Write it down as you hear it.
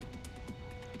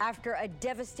After a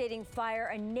devastating fire,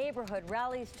 a neighborhood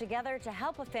rallies together to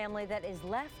help a family that is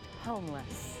left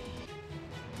homeless.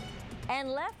 And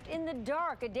left in the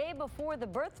dark a day before the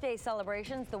birthday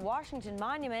celebrations, the Washington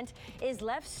Monument is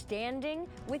left standing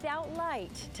without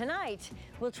light. Tonight,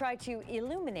 we'll try to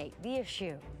illuminate the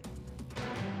issue.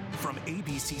 From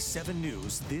ABC 7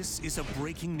 News, this is a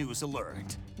breaking news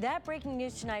alert. That breaking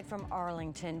news tonight from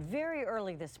Arlington. Very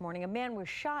early this morning, a man was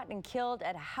shot and killed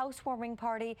at a housewarming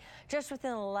party. Just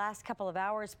within the last couple of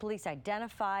hours, police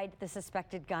identified the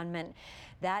suspected gunman.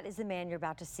 That is the man you're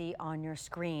about to see on your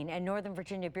screen. And Northern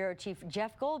Virginia Bureau Chief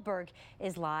Jeff Goldberg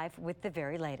is live with the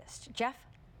very latest. Jeff?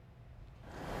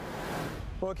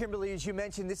 Well, Kimberly, as you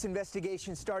mentioned, this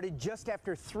investigation started just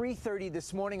after 3:30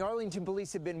 this morning. Arlington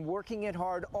police have been working it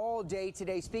hard all day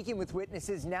today, speaking with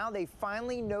witnesses. Now they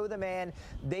finally know the man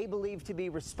they believe to be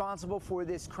responsible for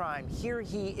this crime. Here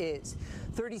he is,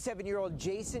 37-year-old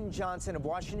Jason Johnson of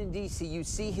Washington, D.C. You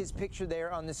see his picture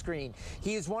there on the screen.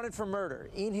 He is wanted for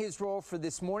murder in his role for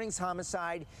this morning's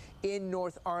homicide in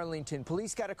North Arlington.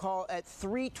 Police got a call at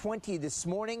 3:20 this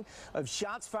morning of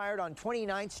shots fired on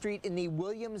 29th Street in the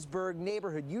Williamsburg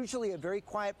neighborhood, usually a very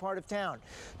quiet part of town.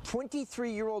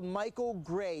 23-year-old Michael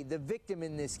Gray, the victim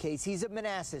in this case, he's of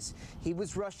Manassas. He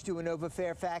was rushed to Inova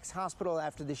Fairfax Hospital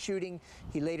after the shooting.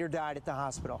 He later died at the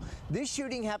hospital. This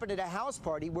shooting happened at a house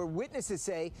party where witnesses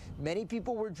say many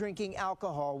people were drinking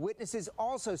alcohol. Witnesses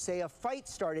also say a fight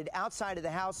started outside of the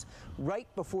house right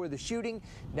before the shooting.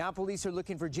 Now police are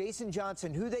looking for Jason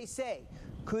Johnson, who they say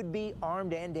could be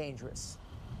armed and dangerous.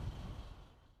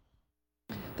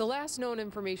 The last known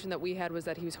information that we had was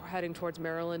that he was heading towards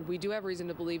Maryland. We do have reason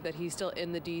to believe that he's still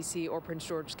in the D.C. or Prince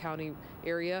George's County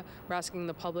area. We're asking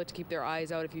the public to keep their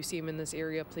eyes out. If you see him in this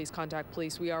area, please contact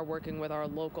police. We are working with our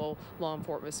local law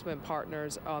enforcement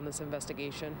partners on this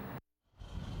investigation.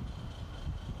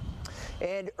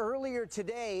 And earlier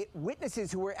today,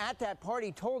 witnesses who were at that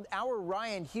party told our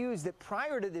Ryan Hughes that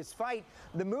prior to this fight,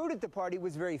 the mood at the party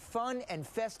was very fun and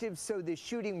festive, so this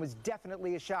shooting was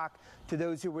definitely a shock to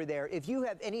those who were there. If you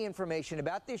have any information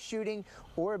about this shooting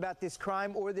or about this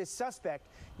crime or this suspect,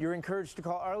 you're encouraged to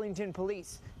call Arlington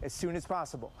Police as soon as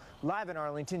possible. Live in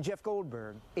Arlington, Jeff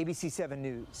Goldberg, ABC 7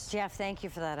 News. Jeff, thank you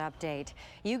for that update.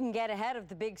 You can get ahead of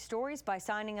the big stories by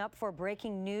signing up for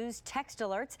breaking news text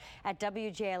alerts at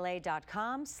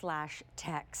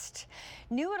WJLA.com/text.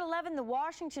 New at 11, the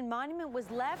Washington Monument was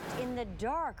left in the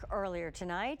dark earlier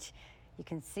tonight.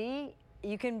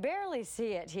 You can barely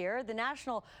see it here. The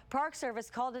National Park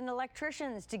Service called in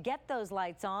electricians to get those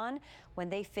lights on when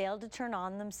they failed to turn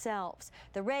on themselves.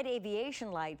 The red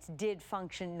aviation lights did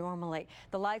function normally.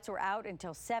 The lights were out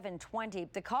until 7:20.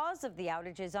 The cause of the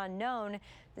outage is unknown.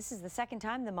 This is the second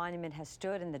time the monument has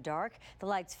stood in the dark. The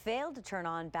lights failed to turn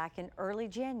on back in early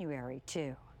January,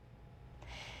 too.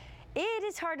 It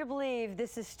is hard to believe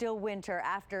this is still winter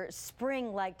after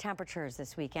spring-like temperatures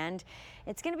this weekend.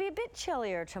 It's going to be a bit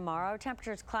chillier tomorrow.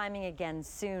 Temperatures climbing again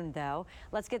soon, though.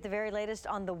 Let's get the very latest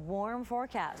on the warm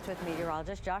forecast with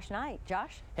meteorologist Josh Knight.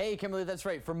 Josh? Hey, Kimberly, that's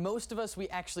right. For most of us, we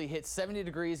actually hit 70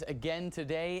 degrees again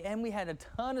today, and we had a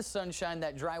ton of sunshine,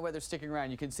 that dry weather sticking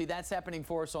around. You can see that's happening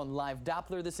for us on live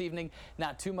Doppler this evening.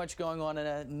 Not too much going on, and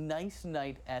a nice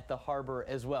night at the harbor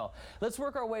as well. Let's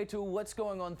work our way to what's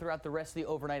going on throughout the rest of the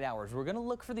overnight hours. We're going to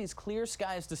look for these clear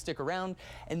skies to stick around,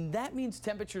 and that means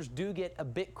temperatures do get a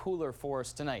bit cooler for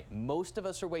us tonight. Most of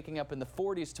us are waking up in the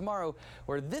 40s tomorrow,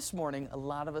 where this morning a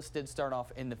lot of us did start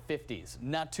off in the 50s.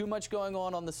 Not too much going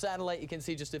on the satellite. You can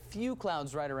see just a few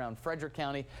clouds right around Frederick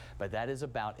County, but that is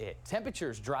about it.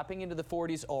 Temperatures dropping into the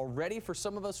 40s already for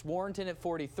some of us. Warrenton at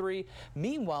 43.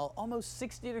 Meanwhile, almost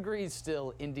 60 degrees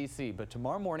still in D.C., but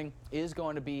tomorrow morning is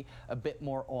going to be a bit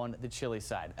more on the chilly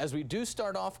side. As we do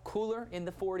start off cooler in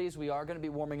the 40s, we are going to be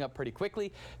warming up pretty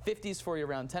quickly. 50s for you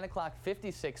around 10 o'clock,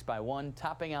 56 by 1,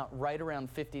 topping out right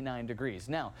around 59 degrees.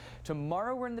 Now,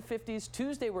 tomorrow we're in the 50s,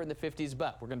 Tuesday we're in the 50s,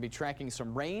 but we're going to be tracking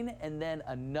some rain and then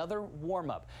another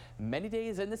warm-up. Many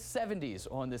days in the 70s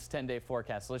on this 10-day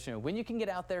forecast. So let you know when you can get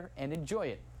out there and enjoy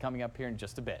it. Coming up here in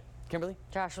just a bit. Kimberly?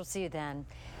 Josh, we'll see you then.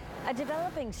 A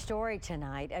developing story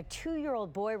tonight. A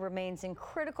 2-year-old boy remains in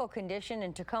critical condition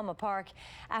in Tacoma Park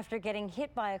after getting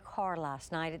hit by a car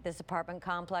last night at this apartment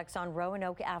complex on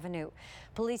Roanoke Avenue.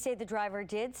 Police say the driver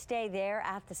did stay there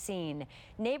at the scene.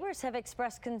 Neighbors have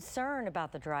expressed concern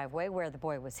about the driveway where the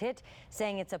boy was hit,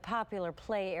 saying it's a popular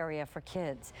play area for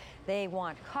kids. They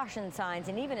want caution signs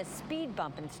and even a speed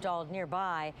bump installed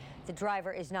nearby. The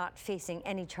driver is not facing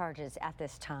any charges at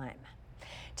this time.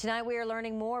 Tonight we are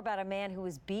learning more about a man who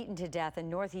was beaten to death in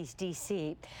Northeast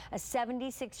D.C. A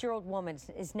 76-year-old woman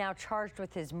is now charged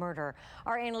with his murder.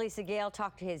 Our Annalisa Gale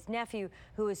talked to his nephew,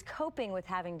 who is coping with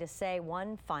having to say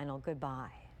one final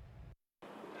goodbye.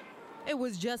 It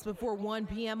was just before 1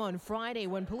 p.m. on Friday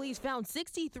when police found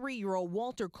 63-year-old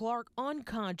Walter Clark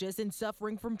unconscious and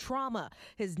suffering from trauma.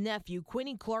 His nephew,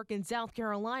 Quinny Clark in South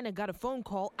Carolina, got a phone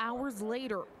call hours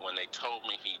later. When they told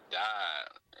me he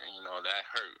died, that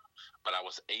hurt. But I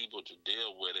was able to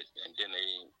deal with it, and then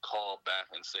they called back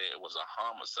and said it was a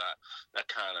homicide. That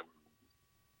kind of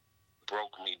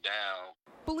broke me down.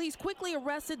 Police quickly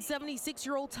arrested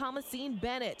 76-year-old Thomasine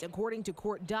Bennett. According to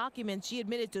court documents, she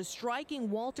admitted to striking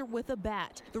Walter with a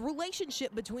bat. The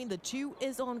relationship between the two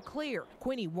is unclear.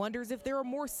 Quinny wonders if there are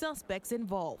more suspects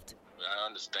involved. I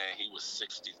understand he was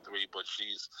 63, but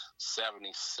she's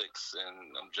 76, and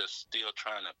I'm just still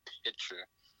trying to picture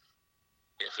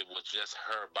if it was just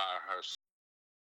her by herself.